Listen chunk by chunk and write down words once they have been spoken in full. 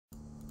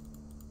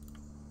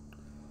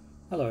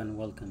Hello and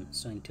welcome.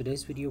 So in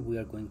today's video we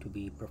are going to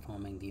be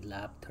performing the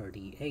lab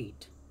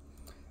 38,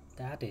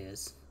 that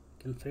is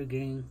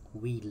configuring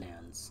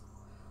VLANs.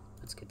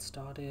 Let's get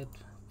started.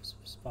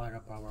 Fire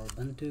up our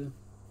Ubuntu.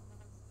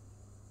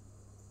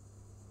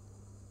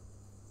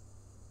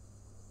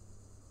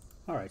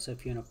 Alright, so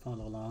if you want to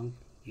follow along,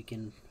 you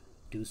can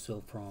do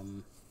so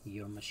from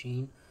your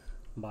machine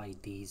by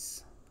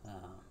these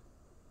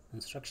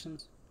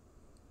instructions.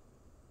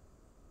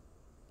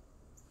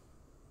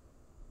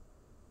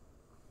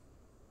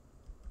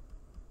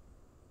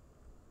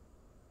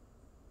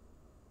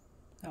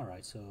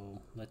 Alright, so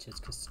let's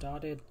just get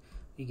started.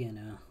 We're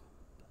gonna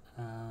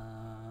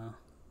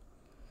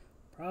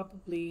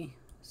probably,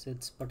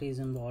 since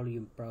partition involved,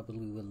 you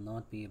probably will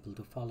not be able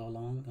to follow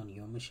along on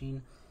your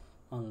machine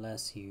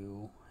unless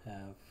you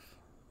have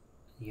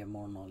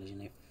more knowledge,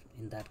 and if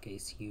in that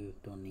case you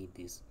don't need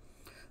this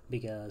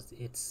because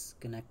it's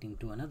connecting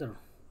to another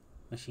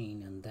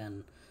machine and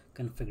then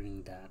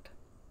configuring that.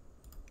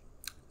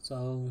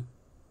 So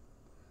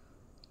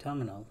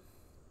terminal,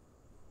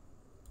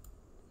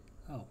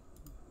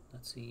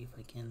 let's see if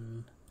I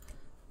can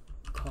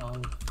call.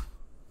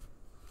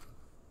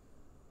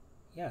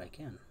 Yeah, I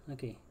can.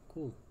 Okay,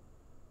 cool.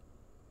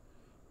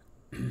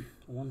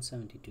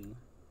 172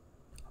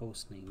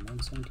 hostname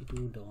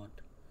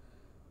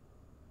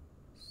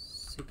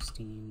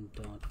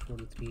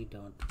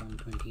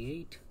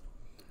 172.16.43.128.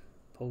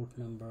 port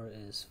number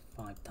is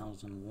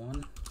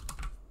 5001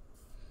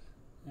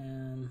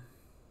 and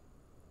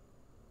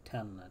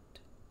telnet.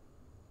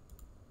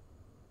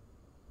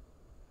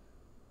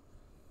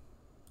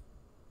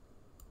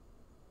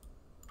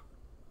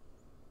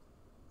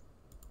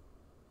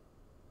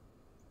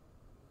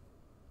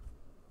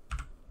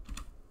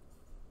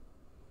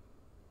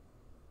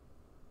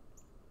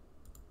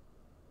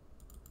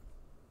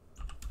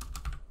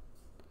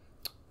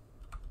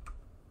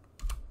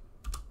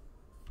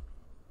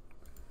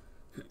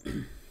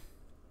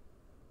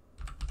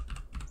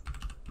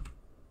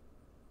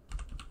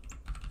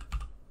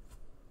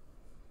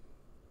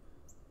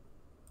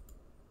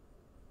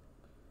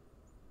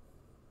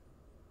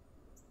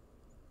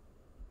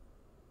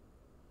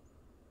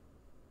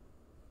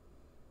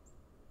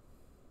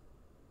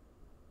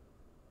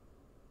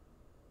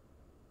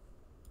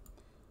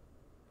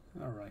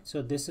 Alright,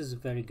 so this is a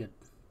very good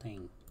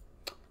thing.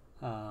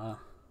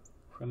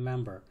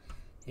 Remember,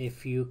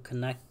 if you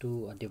connect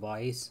to a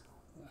device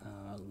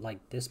like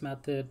this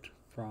method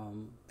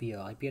from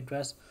via IP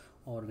address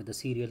or with a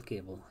serial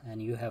cable and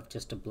you have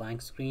just a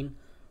blank screen,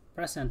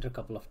 press enter a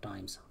couple of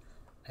times.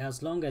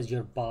 As long as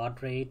your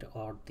baud rate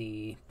or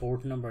the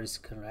port number is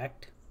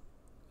correct,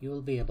 you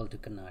will be able to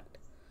connect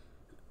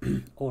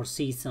or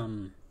see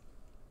some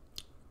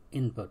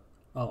input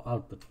or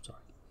output, sorry.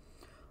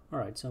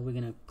 Alright, so we're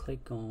gonna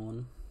click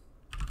on,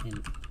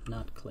 and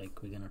not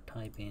click, we're gonna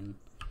type in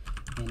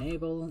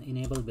enable.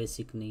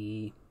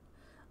 Basically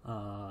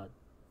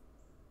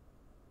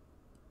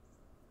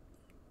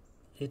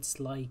it's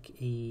like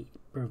a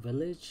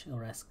privilege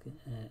or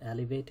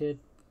elevated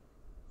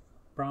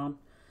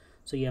prompt,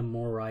 so you have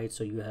more rights,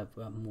 so you have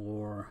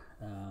more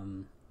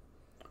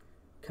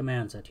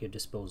commands at your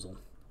disposal.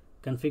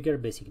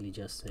 Configure basically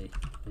just say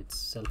it's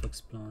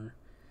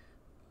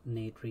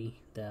self-explanatory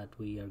that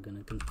we are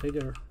going to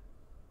configure.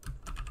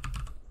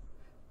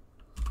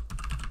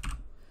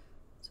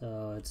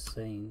 So it's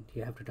saying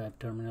you have to type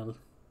terminal,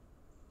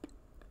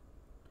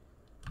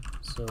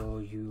 so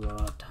you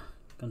are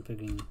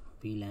configuring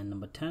VLAN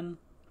number 10.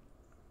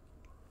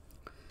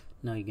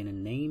 Now you're gonna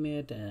name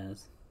it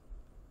as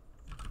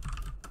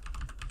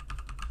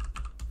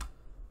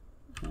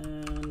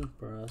and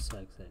press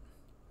exit.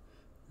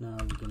 Now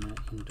we're gonna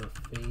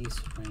interface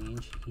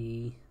range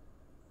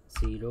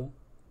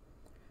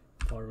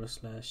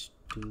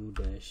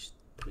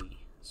E0/2-3.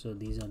 so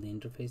these are the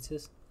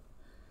interfaces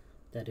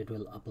that it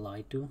will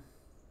apply to.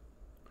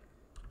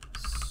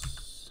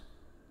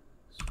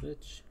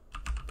 Switch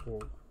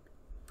port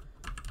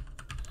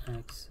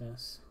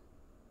access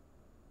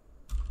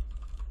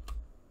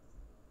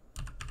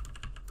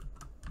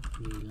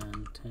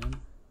VLAN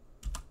 10.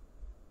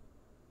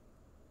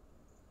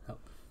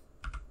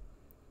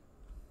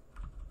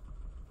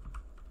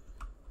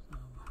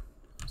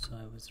 So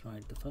I was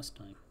right the first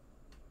time.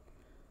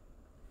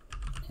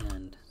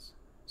 And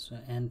so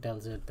and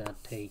tells it that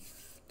hey,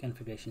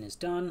 configuration is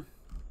done.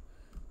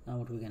 Now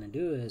what we're going to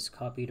do is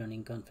copy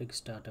running config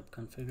startup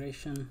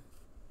configuration.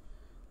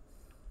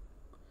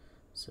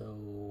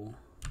 So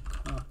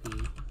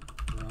copy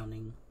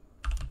running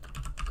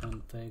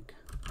config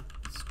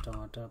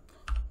startup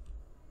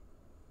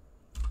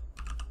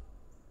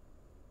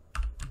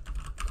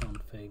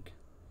config,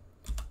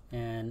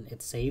 and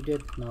it saved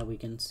it. Now we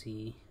can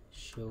see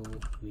show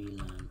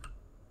VLAN.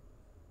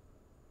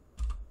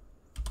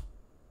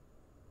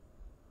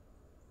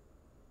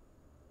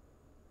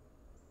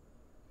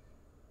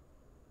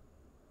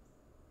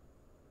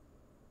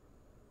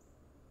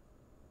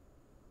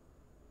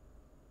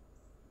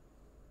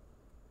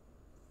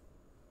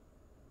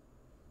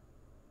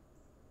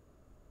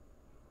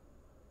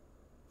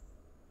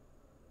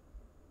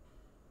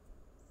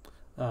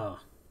 Ah,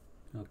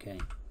 okay.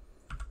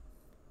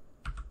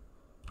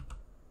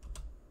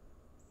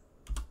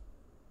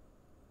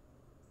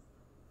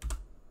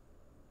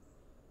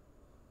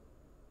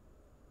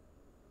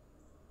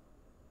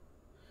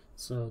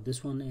 So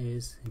this one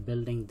is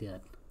building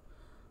that.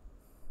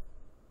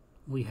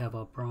 We have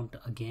a prompt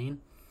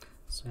again.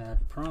 So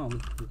at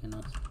prompt we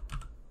can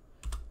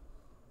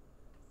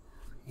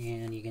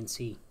and you can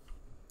see,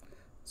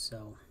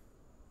 so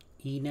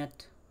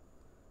enet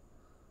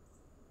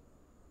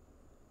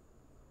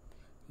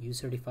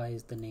ucertify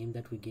is the name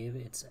that we give,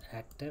 it's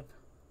active,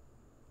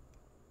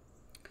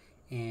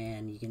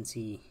 and you can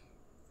see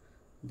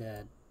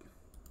that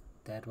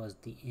that was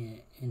the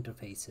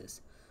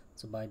interfaces.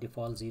 So by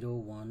default 0,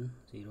 1,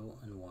 0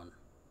 and 1.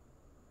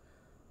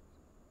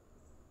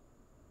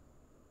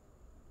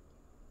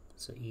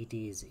 So ET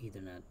is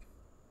Ethernet.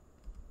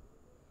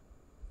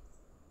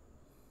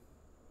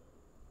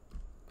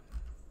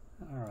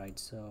 Alright,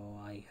 so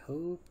I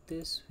hope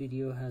this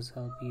video has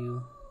helped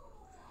you.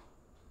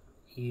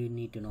 You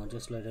need to know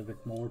just a little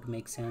bit more to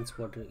make sense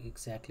what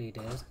exactly it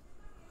is.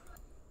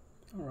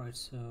 Alright,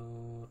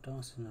 so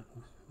task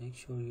make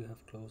sure you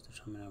have closed the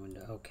terminal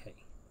window. Okay.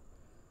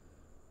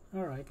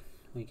 Alright,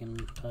 we can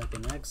type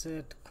in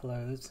exit,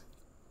 close.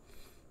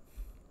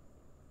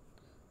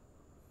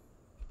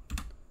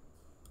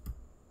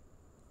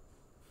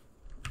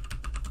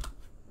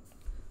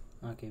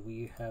 Okay,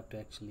 we have to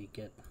actually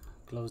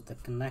close the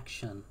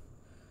connection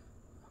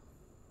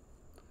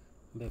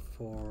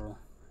before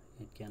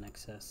it can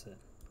access it.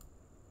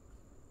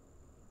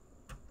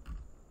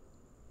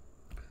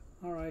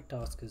 Alright,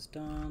 task is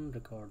done.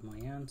 Record my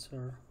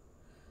answer.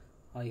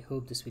 I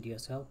hope this video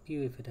has helped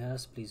you. If it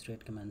has, please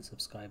rate, comment,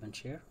 subscribe and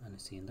share, and I'll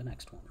see you in the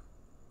next one.